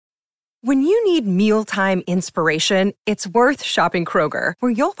When you need mealtime inspiration, it's worth shopping Kroger,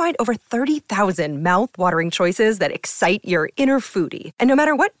 where you'll find over 30,000 mouth-watering choices that excite your inner foodie. And no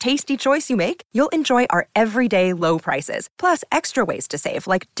matter what tasty choice you make, you'll enjoy our everyday low prices, plus extra ways to save,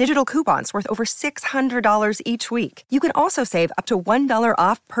 like digital coupons worth over $600 each week. You can also save up to $1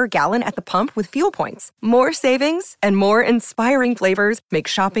 off per gallon at the pump with fuel points. More savings and more inspiring flavors make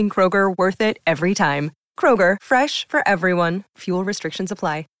shopping Kroger worth it every time. Kroger, fresh for everyone. Fuel restrictions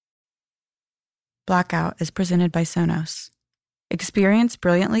apply. Blackout is presented by Sonos. Experience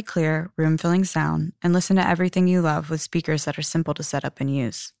brilliantly clear, room-filling sound and listen to everything you love with speakers that are simple to set up and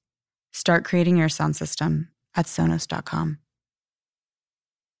use. Start creating your sound system at Sonos.com.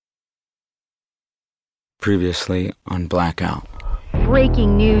 Previously on Blackout.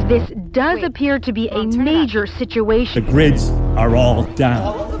 Breaking news, this does appear to be a major situation. The grids are all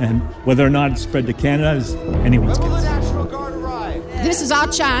down, and whether or not it's spread to Canada is anyone's guess. This is our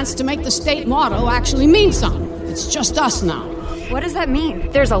chance to make the state motto actually mean something. It's just us now. What does that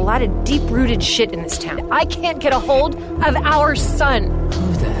mean? There's a lot of deep-rooted shit in this town. I can't get a hold of our son.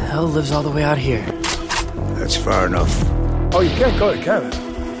 Who the hell lives all the way out here? That's far enough. Oh, you can't go to Canada.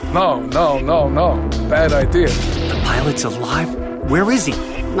 No. Bad idea. The pilot's alive? Where is he?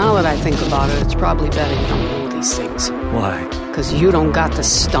 Now that I think about it, it's probably better you don't know these things. Why? Because you don't got the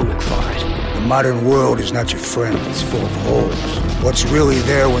stomach for it. The modern world is not your friend. It's full of holes. What's really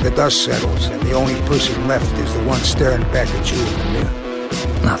there when the dust settles, and the only person left is the one staring back at you in the mirror?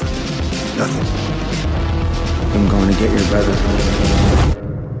 Nothing. I'm going to get your brother.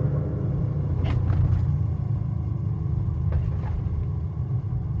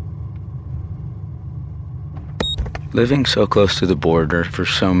 Living so close to the border for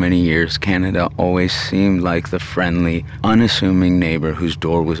so many years, Canada always seemed like the friendly, unassuming neighbor whose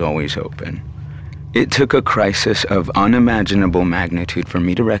door was always open. It took a crisis of unimaginable magnitude for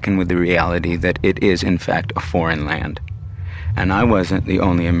me to reckon with the reality that it is, in fact, a foreign land. And I wasn't the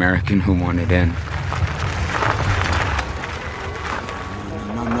only American who wanted in.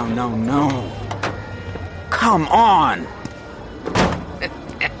 No. Come on!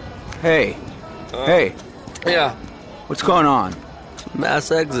 Hey. Yeah. What's going on?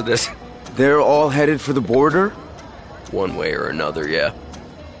 Mass exodus. They're all headed for the border? One way or another, yeah.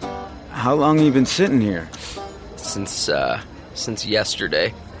 How long have you been sitting here? Since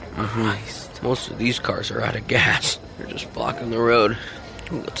yesterday. Christ. Most of these cars are out of gas. They're just blocking the road.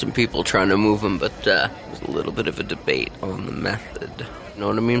 We've got some people trying to move them, but there's a little bit of a debate on the method. You know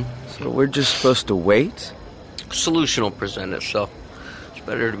what I mean? So we're just supposed to wait? Solution will present itself. It's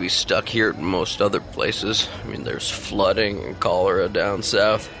better to be stuck here than most other places. I mean, there's flooding and cholera down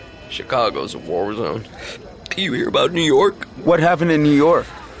south. Chicago's a war zone. You hear about New York? What happened in New York?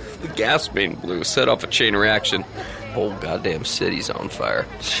 The gas main blew, set off a chain reaction. Whole goddamn city's on fire.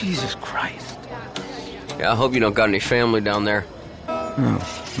 Jesus Christ. Yeah, I hope you don't got any family down there. No,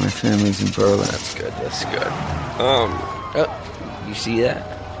 my family's in Berlin. That's good. You see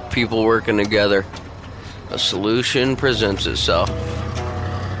that? People working together. A solution presents itself.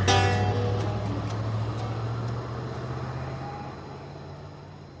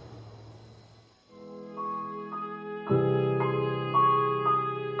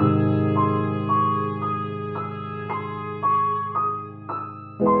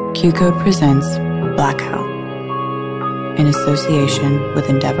 Q-Code presents Blackout in association with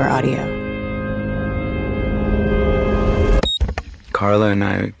Endeavor Audio. Carla and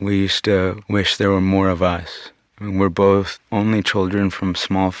I, we used to wish there were more of us. I mean, we're both only children from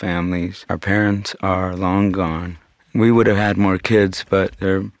small families. Our parents are long gone. We would have had more kids, but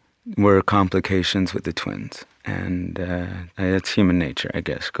there were complications with the twins. And it's human nature, I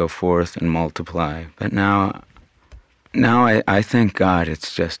guess. Go forth and multiply. But now I thank God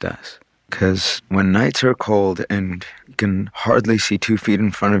it's just us. Because when nights are cold and you can hardly see 2 feet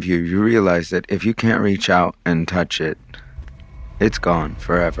in front of you, you realize that if you can't reach out and touch it, it's gone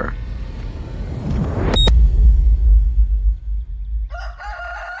forever.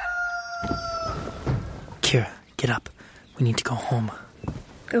 Kira, get up. We need to go home.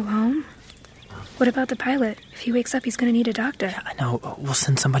 Go home? What about the pilot? If he wakes up, he's going to need a doctor. Yeah, I know. We'll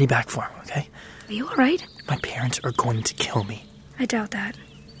send somebody back for him, okay? Are you all right? My parents are going to kill me. I doubt that.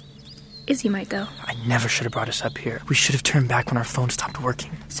 Izzy might, though. I never should have brought us up here. We should have turned back when our phone stopped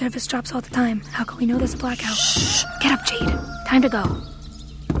working. Service drops all the time. How can we know there's a blackout? Shh. Get up, Jade. Time to go.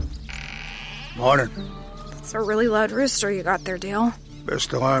 Morning. That's a really loud rooster you got there, Dale.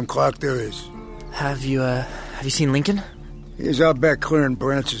 Best alarm clock there is. Have you seen Lincoln? He was out back clearing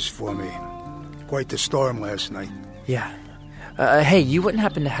branches for me. Quite the storm last night. Yeah. Hey, you wouldn't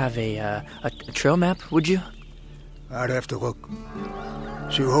happen to have a trail map, would you? I'd have to look.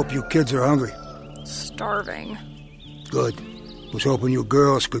 Sure hope you kids are hungry. Starving. Good. Was hoping you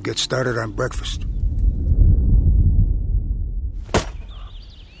girls could get started on breakfast.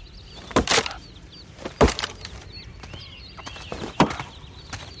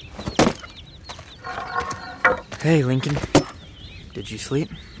 Hey, Lincoln. Did you sleep?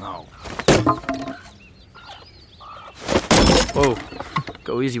 No. Whoa.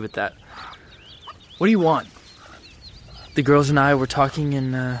 Go easy with that. What do you want? The girls and I were talking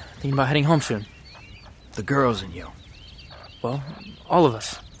and thinking about heading home soon. The girls and you? Well, all of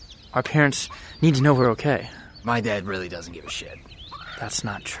us. Our parents need to know we're okay. My dad really doesn't give a shit. That's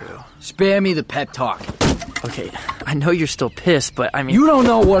not true. Spare me the pep talk. Okay, I know you're still pissed, but I mean... You don't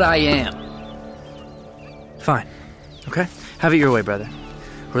know what I am. Fine. Okay? Have it your way, brother.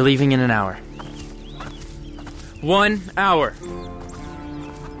 We're leaving in an hour. 1 hour.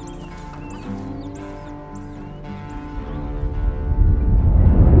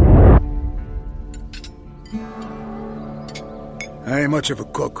 I ain't much of a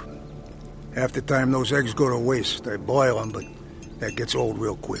cook. Half the time those eggs go to waste. I boil them, but that gets old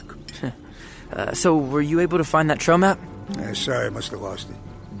real quick. So were you able to find that trail map? Sorry, I must have lost it.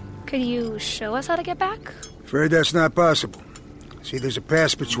 Could you show us how to get back? Afraid that's not possible. See, there's a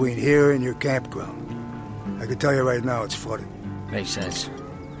pass between here and your campground. I can tell you right now it's flooded. Makes sense.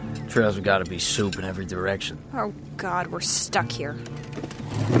 Trails have got to be soup in every direction. Oh, God, we're stuck here.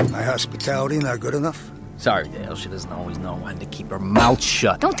 My hospitality not good enough? Sorry, Dale. She doesn't always know when to keep her mouth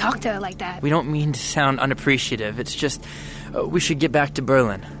shut. Don't talk to her like that. We don't mean to sound unappreciative. It's just, we should get back to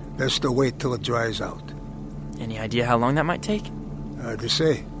Berlin. Best to wait till it dries out. Any idea how long that might take? Hard to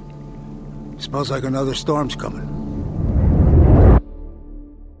say. Smells like another storm's coming.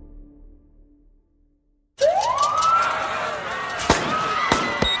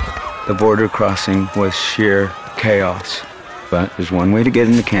 The border crossing was sheer chaos. But there's one way to get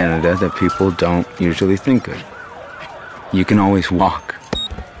into Canada that people don't usually think of. You can always walk.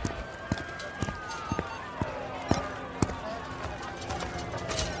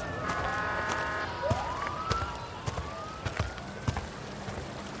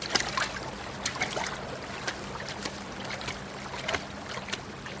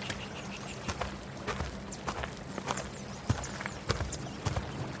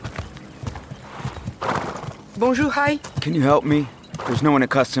 Bonjour, hi. Can you help me? There's no one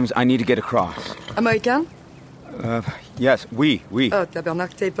at customs. I need to get across. American? Yes, oui. Oh,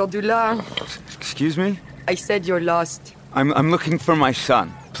 tabernacle, t'es perdu là. Excuse me? I said you're lost. I'm looking for my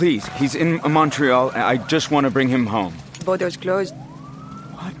son. Please, he's in Montreal. I just want to bring him home. Border's closed.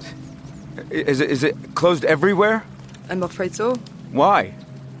 What? Is it closed everywhere? I'm afraid so. Why?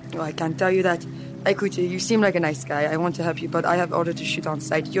 Oh, I can't tell you that. Écoute, you seem like a nice guy. I want to help you, but I have ordered to shoot on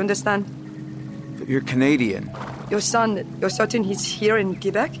sight. You understand? You're Canadian. Your son, you're certain he's here in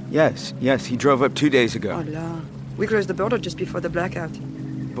Quebec? Yes. He drove up 2 days ago. Oh, la. We closed the border just before the blackout.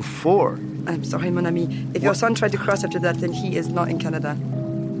 Before? I'm sorry, mon ami. If your son tried to cross after that, then he is not in Canada.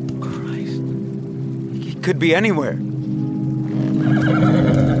 Christ. He could be anywhere.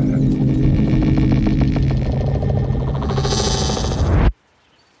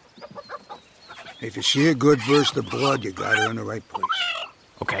 If you see a good burst of blood, you got her in the right place.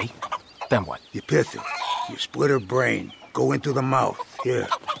 Okay. Then what? You pith her. You split her brain. Go into the mouth. Here.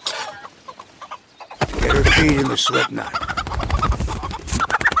 Get her feet in the slip knot.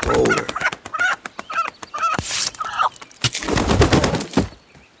 Hold her.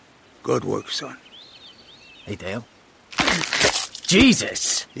 Good work, son. Hey, Dale.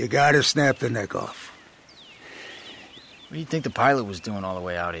 Jesus! You gotta snap the neck off. What do you think the pilot was doing all the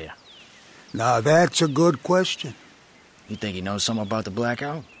way out here? Now that's a good question. You think he knows something about the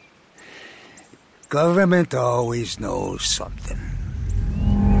blackout? Government always knows something.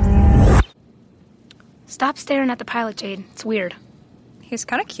 Stop staring at the pilot, Jade. It's weird. He's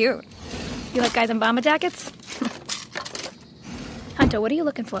kind of cute. You like guys in bomber jackets? Hunter, what are you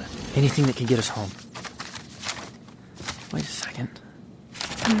looking for? Anything that can get us home. Wait a second.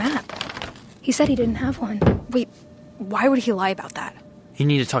 A map. He said he didn't have one. Wait, why would he lie about that? You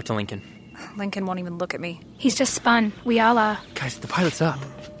need to talk to Lincoln. Lincoln won't even look at me. He's just spun. We all are. Guys, the pilot's up.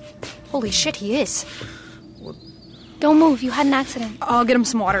 Holy shit, he is. Don't move. You had an accident. I'll get him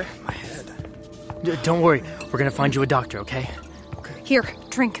some water. My head. Don't worry. We're gonna find you a doctor, okay? Here,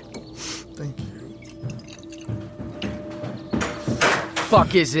 drink. Thank you.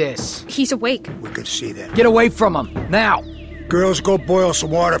 Fuck is this? He's awake. We could see that. Get away from him, now! Girls, go boil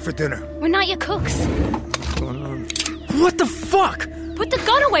some water for dinner. We're not your cooks. What's going on? What the fuck? Put the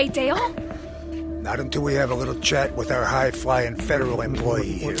gun away, Dale. Not until we have a little chat with our high-flying federal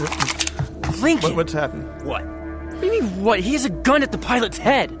employee here. Lincoln! What's happened? What? What do you mean, what? He has a gun at the pilot's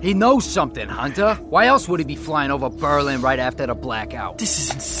head. He knows something, Hunter. Why else would he be flying over Berlin right after the blackout? This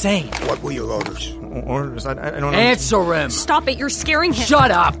is insane. What were your orders? Orders? I don't know. Answer him! Stop it, you're scaring him.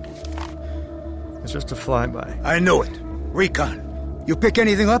 Shut up! It's just a flyby. I knew it. Recon. You pick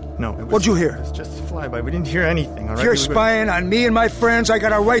anything up? No. What'd you hear? It's just a flyby. We didn't hear anything, all right? If you're spying on me and my friends, I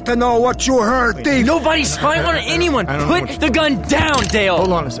got a right to know what you heard, thief! Nobody's spying on anyone! Put the gun down, Dale!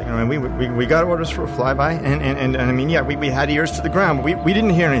 Hold on a second. I mean, we got orders for a flyby, and I mean, yeah, we had ears to the ground, but we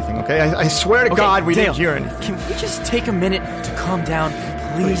didn't hear anything, okay? I swear to God, we didn't hear anything. Can we just take a minute to calm down,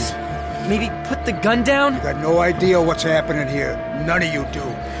 please? Maybe put the gun down? You got no idea what's happening here. None of you do.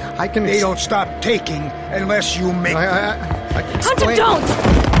 They don't stop taking unless you make I can Hunter, explain. don't!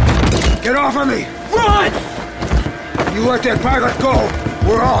 Get off of me! Run! You let that pilot go,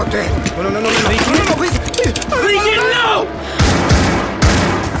 we're all dead. No, please. Lincoln, no!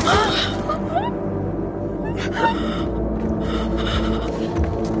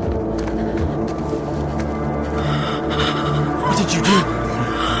 What did you do?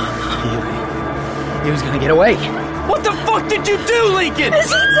 He was gonna get away. What the fuck did you do, Lincoln? Is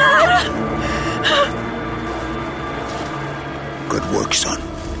he dead? Good work, son.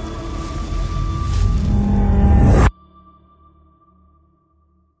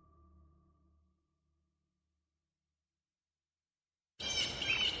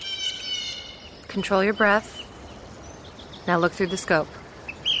 Control your breath. Now look through the scope.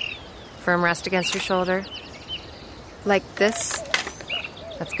 Firm rest against your shoulder. Like this?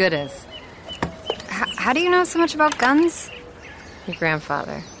 That's good as. How do you know so much about guns? Your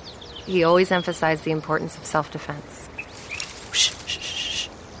grandfather. He always emphasized the importance of self-defense. Shh, shh, shh, shh.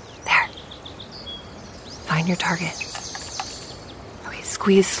 There. Find your target. Okay,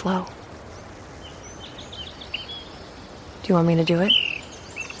 squeeze slow. Do you want me to do it?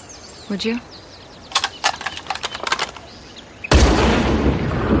 Would you?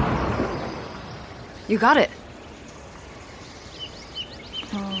 You got it.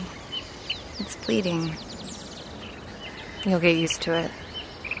 Oh, it's bleeding. You'll get used to it.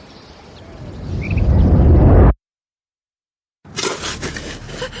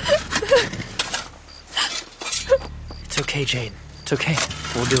 It's okay, Jade. It's okay.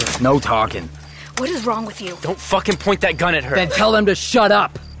 We'll do it. No talking. What is wrong with you? Don't fucking point that gun at her. Then tell them to shut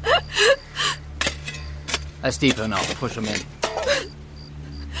up. That's deep enough. Push him in.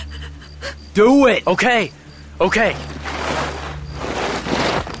 Do it! Okay.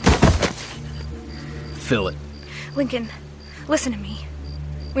 Fill it. Lincoln, listen to me.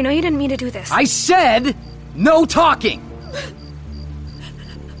 We know you didn't mean to do this. I said no talking!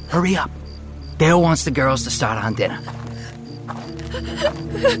 Hurry up. Dale wants the girls to start on dinner.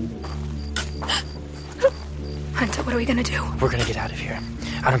 Hunter, what are we gonna do? We're gonna get out of here.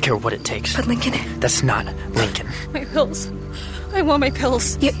 I don't care what it takes. But Lincoln... That's not Lincoln. My pills. I want my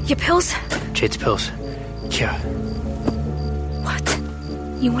pills. Your pills? Jade's pills. Here. What?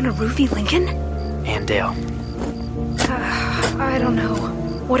 You want to roofie Lincoln? And Dale. I don't know.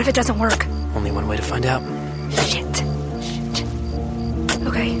 What if it doesn't work? Only one way to find out. Shit.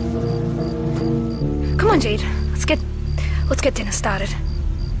 Okay. Come on, Jade. Let's get dinner started.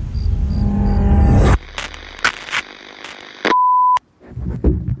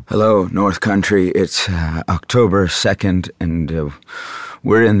 Hello, North Country. It's October 2nd, and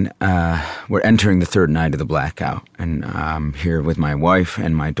we're entering the third night of the blackout. And I'm here with my wife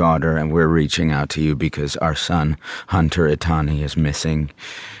and my daughter, and we're reaching out to you because our son, Hunter Itani, is missing.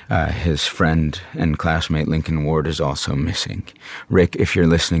 His friend and classmate Lincoln Ward is also missing. Rick, if you're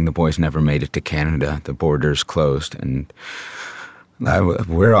listening, the boys never made it to Canada. The border's closed, and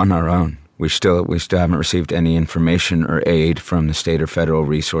we're on our own. We still haven't received any information or aid from the state or federal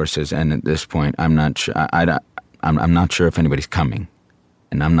resources, and at this point, I'm not sure. I'm not sure if anybody's coming,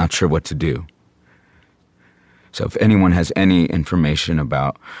 and I'm not sure what to do. So, if anyone has any information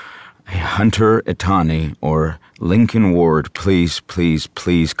about Hunter Itani or Lincoln Ward, please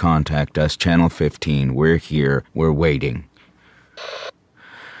contact us. Channel 15. We're here. We're waiting.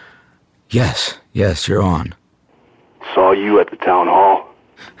 Yes, you're on. Saw you at the town hall.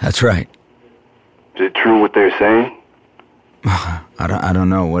 That's right. Is it true what they're saying? I don't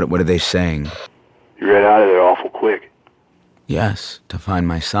know. What are they saying? You ran out of there awful quick. Yes, to find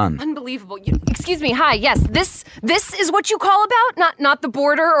my son. Unbelievable. Excuse me. Hi. Yes, this is what you call about? Not the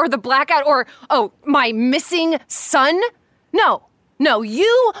border or the blackout or, my missing son? No.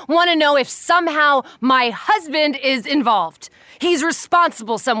 You want to know if somehow my husband is involved. He's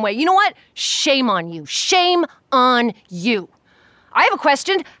responsible some way. You know what? Shame on you. Shame on you. I have a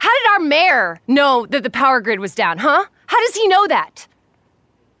question. How did our mayor know that the power grid was down, huh? How does he know that?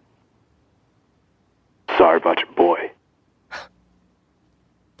 Sorry about your boy.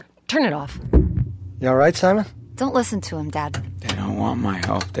 Turn it off. You all right, Simon? Don't listen to him, Dad. They don't want my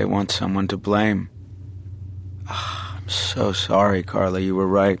help. They want someone to blame. I'm so sorry, Carla. You were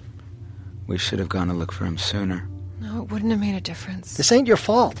right. We should have gone to look for him sooner. No, it wouldn't have made a difference. This ain't your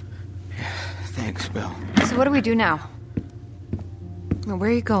fault. Yeah, thanks, Bill. So what do we do now? Where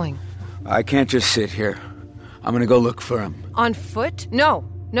are you going? I can't just sit here. I'm gonna go look for him. On foot? No.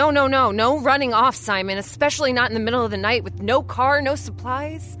 No running off, Simon, especially not in the middle of the night with no car, no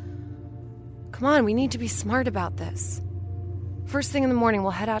supplies. Come on, we need to be smart about this. First thing in the morning,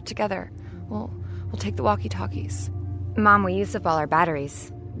 we'll head out together. We'll take the walkie-talkies. Mom, we used up all our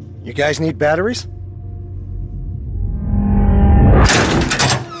batteries. You guys need batteries?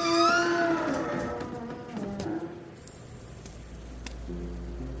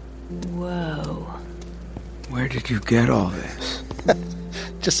 Whoa. Where did you get all this?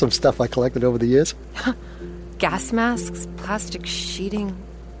 Just some stuff I collected over the years. Gas masks, plastic sheeting,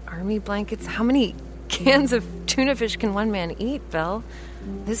 army blankets. How many cans of tuna fish can one man eat, Bill?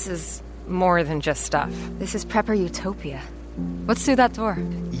 This is more than just stuff. This is prepper utopia. What's through that door?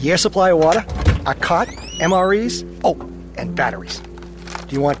 Year supply of water, a cot, MREs, and batteries.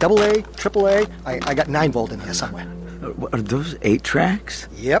 Do you want AA, AAA? I got 9-volt in here somewhere. Are those 8-tracks?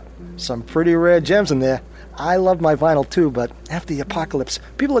 Yep, some pretty rare gems in there. I love my vinyl too, but after the apocalypse,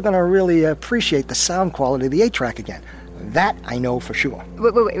 people are going to really appreciate the sound quality of the 8-track again. That I know for sure.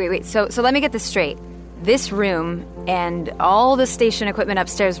 Wait. So let me get this straight. This room and all the station equipment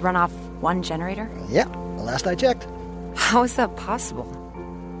upstairs run off one generator? Yeah, the last I checked. How is that possible?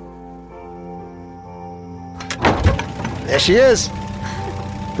 There she is.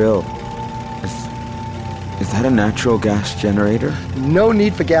 Bill, is that a natural gas generator? No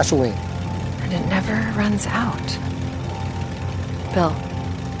need for gasoline. And it never runs out. Bill,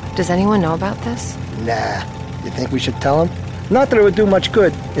 does anyone know about this? Nah. You think we should tell him? Not that it would do much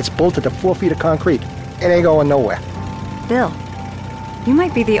good. It's bolted to 4 feet of concrete. It ain't going nowhere. Bill, you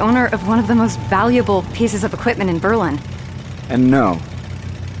might be the owner of one of the most valuable pieces of equipment in Berlin. And no,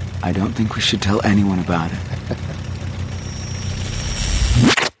 I don't think we should tell anyone about it.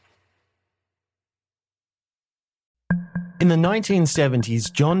 In the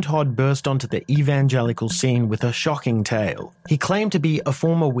 1970s, John Todd burst onto the evangelical scene with a shocking tale. He claimed to be a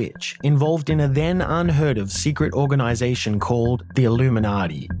former witch, involved in a then unheard-of secret organization called the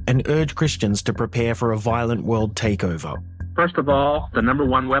Illuminati, and urged Christians to prepare for a violent world takeover. First of all, the number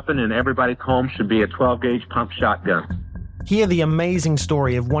one weapon in everybody's home should be a 12-gauge pump shotgun. Hear the amazing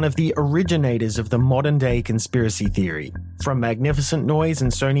story of one of the originators of the modern-day conspiracy theory. From Magnificent Noise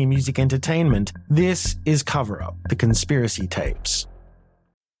and Sony Music Entertainment, this is Cover Up, the Conspiracy Tapes.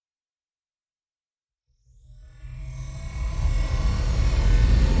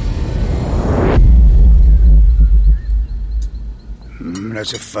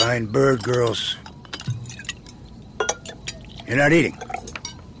 That's a fine bird, girls. You're not eating.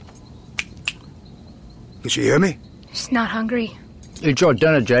 Did you hear me? She's not hungry. It's your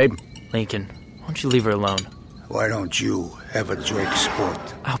dinner, Jabe. Lincoln, why don't you leave her alone? Why don't you have a drink, sport?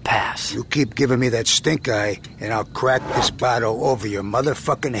 I'll pass. You keep giving me that stink eye, and I'll crack this bottle over your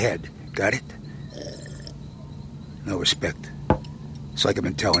motherfucking head. Got it? No respect. It's like I've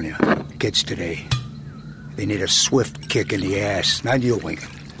been telling you. Kids today, they need a swift kick in the ass. Not you, Lincoln.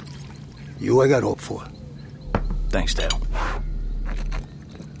 You I got hope for. Thanks, Dale.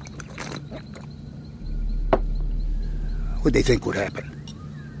 What'd they think would happen?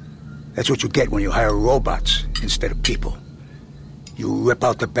 That's what you get when you hire robots instead of people. You rip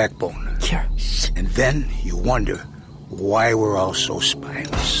out the backbone. Here. And then you wonder why we're all so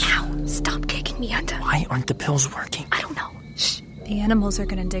spineless. Ow, stop kicking me under. Why aren't the pills working? I don't know. Shh. The animals are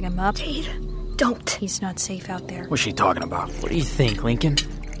gonna dig him up. Jade, don't. He's not safe out there. What's she talking about? What do you think, Lincoln?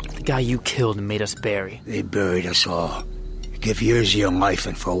 The guy you killed and made us bury. They buried us all. Give years of your life,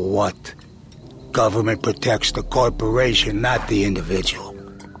 and for what? Government protects the corporation, not the individual.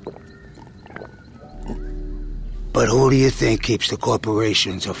 But who do you think keeps the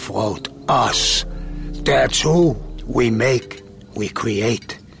corporations afloat? Us. That's who. We make, we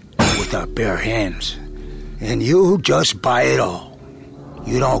create, with our bare hands. And you just buy it all.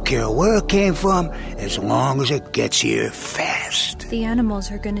 You don't care where it came from, as long as it gets here fast. The animals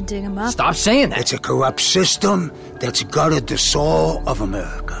are gonna dig him up. Stop saying that. It's a corrupt system that's gutted the soul of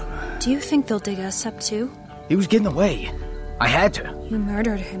America. Do you think they'll dig us up too? He was getting away. I had to. You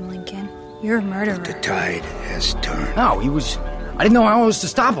murdered him, Lincoln. You're a murderer. But the tide has turned. No, he was... I didn't know how I was to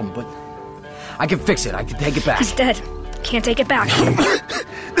stop him, but... I can fix it. I can take it back. He's dead. Can't take it back.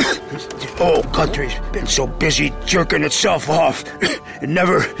 whole country's been so busy jerking itself off. It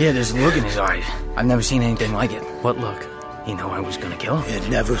never... Yeah, there's a look in his eyes. I've never seen anything like it. What look? You know I was gonna kill him. It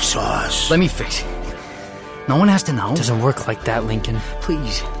never saw us. Let me fix it. No one has to know. It doesn't work like that, Lincoln.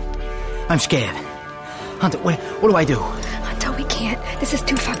 Please. I'm scared. Hunter, what do I do? Hunter, we can't. This is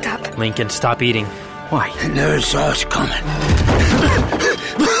too fucked up. Lincoln, stop eating. Why? And there's us coming.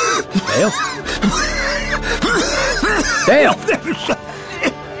 Dale? Dale!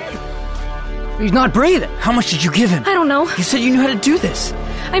 He's not breathing. How much did you give him? I don't know. You said you knew how to do this.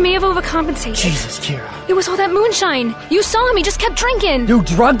 I may have overcompensated. Jesus, Kira. It was all that moonshine. You saw him. He just kept drinking. You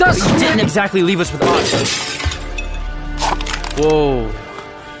drugged us? You didn't exactly leave us with odds. Whoa.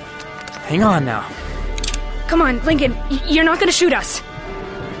 Hang on now. Come on, Lincoln. You're not gonna shoot us.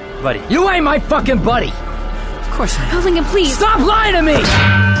 Buddy. You ain't my fucking buddy. Of course I am. Oh, Lincoln, please. Stop lying to me!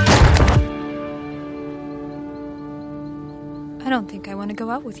 I don't think I want to go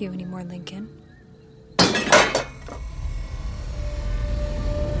out with you anymore, Lincoln.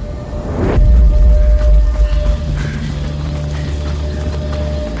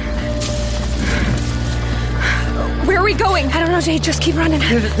 Where are we going? I don't know, Jade. Just keep running.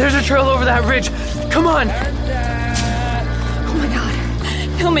 There's a trail over that ridge. Come on. Oh my God.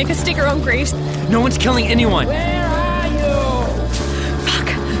 He'll make us dig our own graves. No one's killing anyone. Where are you? Fuck.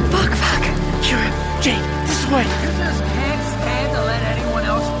 Kira, Jade, this way. You just can't stand to let anyone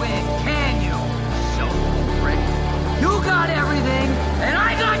else win, can you? Selfish prick. You got everything, and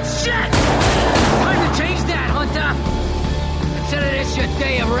I got shit! Time to change that, Hunter. Consider this your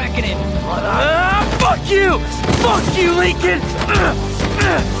day of reckoning, brother. Fuck you! Fuck you, Lincoln!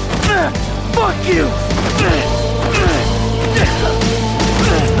 Fuck you!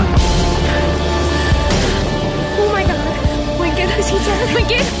 Oh my God. Lincoln, is he dead?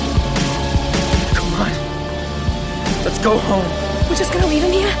 Lincoln? Come on. Let's go home. We're just gonna leave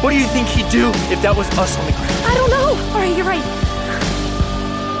him here? What do you think he'd do if that was us on the ground? I don't know. All right, you're right.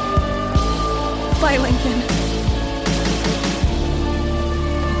 Bye, Lincoln.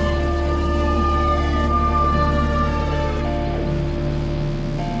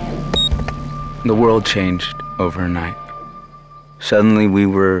 The world changed overnight. Suddenly we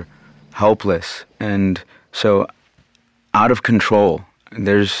were helpless and so out of control.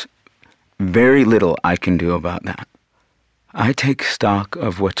 There's very little I can do about that. I take stock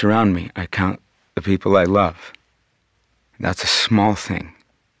of what's around me. I count the people I love. That's a small thing.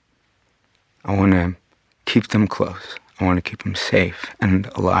 I want to keep them close. I want to keep them safe and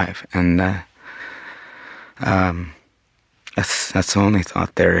alive. And that's the only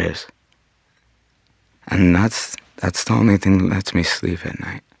thought there is. And that's the only thing that lets me sleep at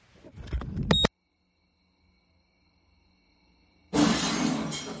night.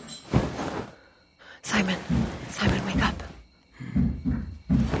 Simon, wake up.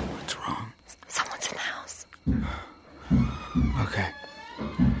 What's wrong? Someone's in the house.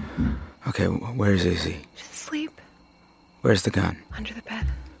 Okay, where's Izzy? She's asleep. Where's the gun? Under the bed.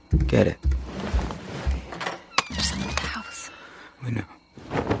 Get it. There's someone in the house. We know.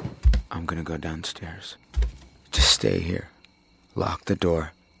 I'm gonna go downstairs. Just stay here. Lock the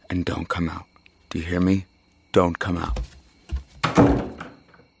door and don't come out. Do you hear me? Don't come out.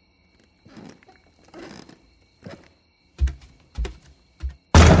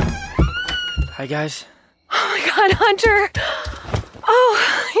 Hi, guys. Oh my God, Hunter! Oh,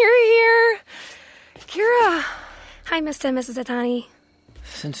 you're here. Kira. Hi, Mr. and Mrs. Atani.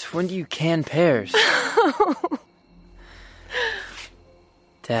 Since when do you can pears?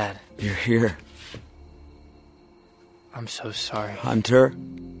 Dad. You're here. I'm so sorry. Hunter,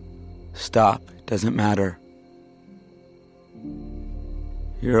 stop. It doesn't matter.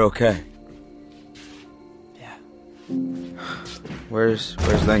 You're okay. Yeah. Where's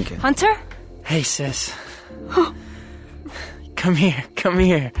Lincoln? Hunter? Hey, sis. Come here.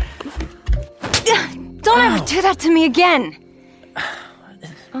 Don't ever do that to me again.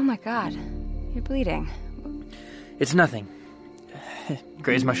 Oh my God. You're bleeding. It's nothing.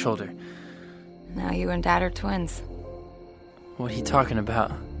 Grazed my shoulder. Now you and Dad are twins. What are you talking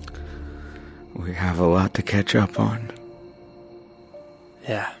about? We have a lot to catch up on.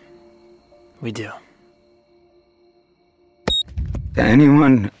 Yeah, we do.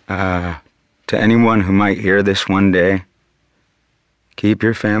 To anyone who might hear this one day, keep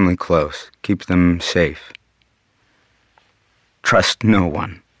your family close. Keep them safe. Trust no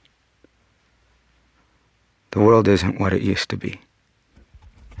one. The world isn't what it used to be.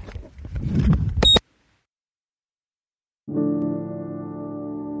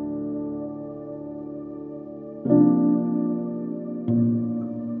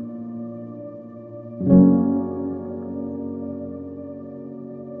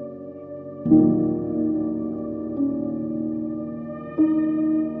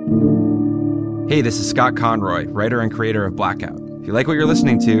 Hey, this is Scott Conroy, writer and creator of Blackout. If you like what you're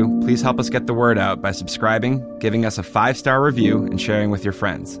listening to, please help us get the word out by subscribing, giving us a 5-star review, and sharing with your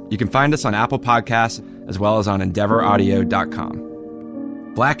friends. You can find us on Apple Podcasts as well as on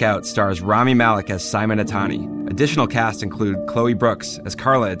EndeavorAudio.com. Blackout stars Rami Malek as Simon Itani. Additional cast include Chloe Brooks as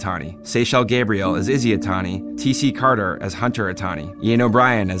Carla Itani, Seychelle Gabriel as Izzy Itani, T.C. Carter as Hunter Itani, Ian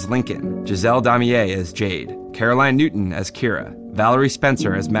O'Brien as Lincoln, Giselle Damier as Jade, Caroline Newton as Kira, Valerie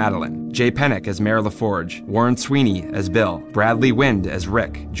Spencer as Madeline, Jay Pennick as Mayor LaForge, Warren Sweeney as Bill, Bradley Wind as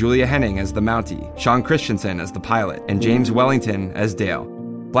Rick, Julia Henning as the Mountie, Sean Christensen as the pilot, and James Wellington as Dale.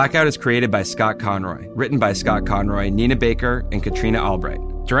 Blackout is created by Scott Conroy, written by Scott Conroy, Nina Baker, and Katrina Albright.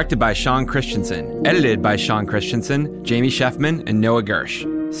 Directed by Sean Christensen, edited by Sean Christensen, Jamie Sheffman, and Noah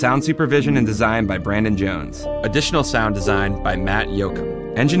Gersh. Sound supervision and design by Brandon Jones. Additional sound design by Matt Yoakum.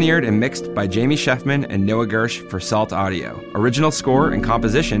 Engineered and mixed by Jamie Sheffman and Noah Gersh for Salt Audio. Original score and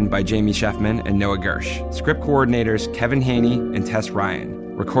composition by Jamie Sheffman and Noah Gersh. Script coordinators Kevin Haney and Tess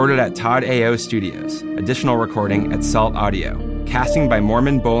Ryan. Recorded at Todd A.O. Studios. Additional recording at Salt Audio. Casting by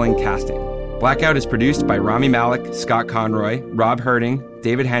Mormon Bowling Casting. Blackout is produced by Rami Malek, Scott Conroy, Rob Herding,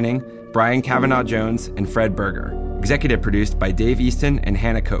 David Henning, Brian Kavanaugh-Jones, and Fred Berger. Executive produced by Dave Easton and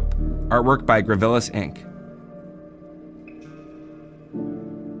Hannah Cope. Artwork by Gravillis Inc.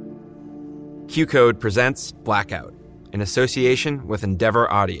 Q-Code presents Blackout in association with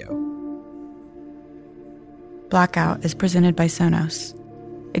Endeavor Audio. Blackout is presented by Sonos.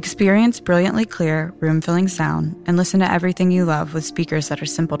 Experience brilliantly clear, room-filling sound and listen to everything you love with speakers that are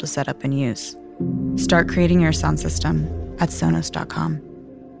simple to set up and use. Start creating your sound system at Sonos.com.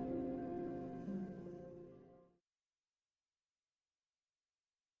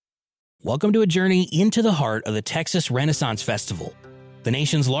 Welcome to a journey into the heart of the Texas Renaissance Festival, the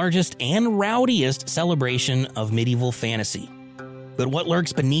nation's largest and rowdiest celebration of medieval fantasy. But what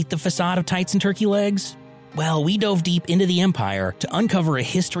lurks beneath the facade of tights and turkey legs? Well, we dove deep into the empire to uncover a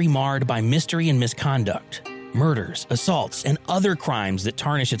history marred by mystery and misconduct, murders, assaults, and other crimes that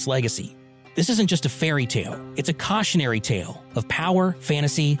tarnish its legacy. This isn't just a fairy tale, it's a cautionary tale of power,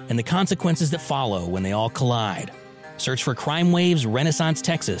 fantasy, and the consequences that follow when they all collide. Search for Crime Waves Renaissance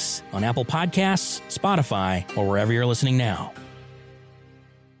Texas on Apple Podcasts, Spotify, or wherever you're listening now.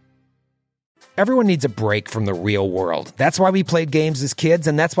 Everyone needs a break from the real world. That's why we played games as kids,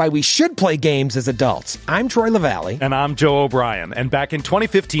 and that's why we should play games as adults. I'm Troy LaValle. And I'm Joe O'Brien. And back in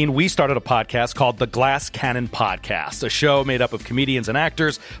 2015, we started a podcast called The Glass Cannon Podcast, a show made up of comedians and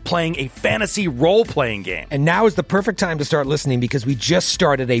actors playing a fantasy role-playing game. And now is the perfect time to start listening because we just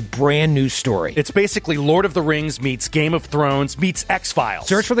started a brand new story. It's basically Lord of the Rings meets Game of Thrones meets X-Files.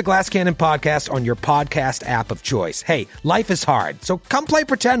 Search for The Glass Cannon Podcast on your podcast app of choice. Hey, life is hard, so come play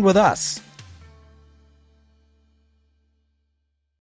pretend with us.